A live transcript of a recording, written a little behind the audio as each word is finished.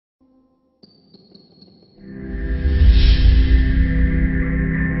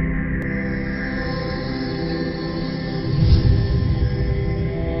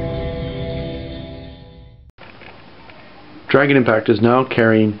Dragon Impact is now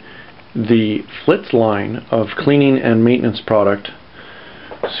carrying the Flitz line of cleaning and maintenance product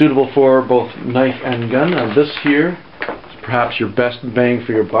suitable for both knife and gun. Now this here is perhaps your best bang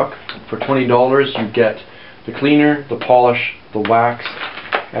for your buck. For $20 you get the cleaner, the polish, the wax,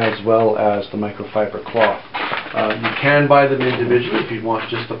 as well as the microfiber cloth. You can buy them individually if you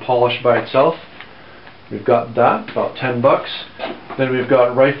want just the polish by itself. We've got that, about 10 bucks. Then we've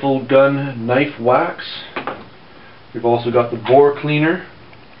got rifle, gun, knife wax. We've also got the bore cleaner.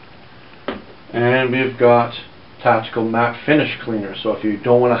 And we've got tactical matte finish cleaner. So if you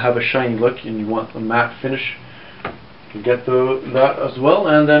don't want to have a shiny look and you want the matte finish, you can get that as well.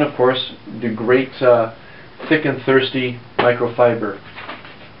 And then of course the great thick and thirsty microfiber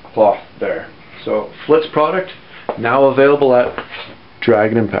cloth there. So Flitz product now available at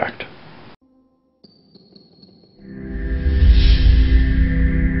Dragon Impact.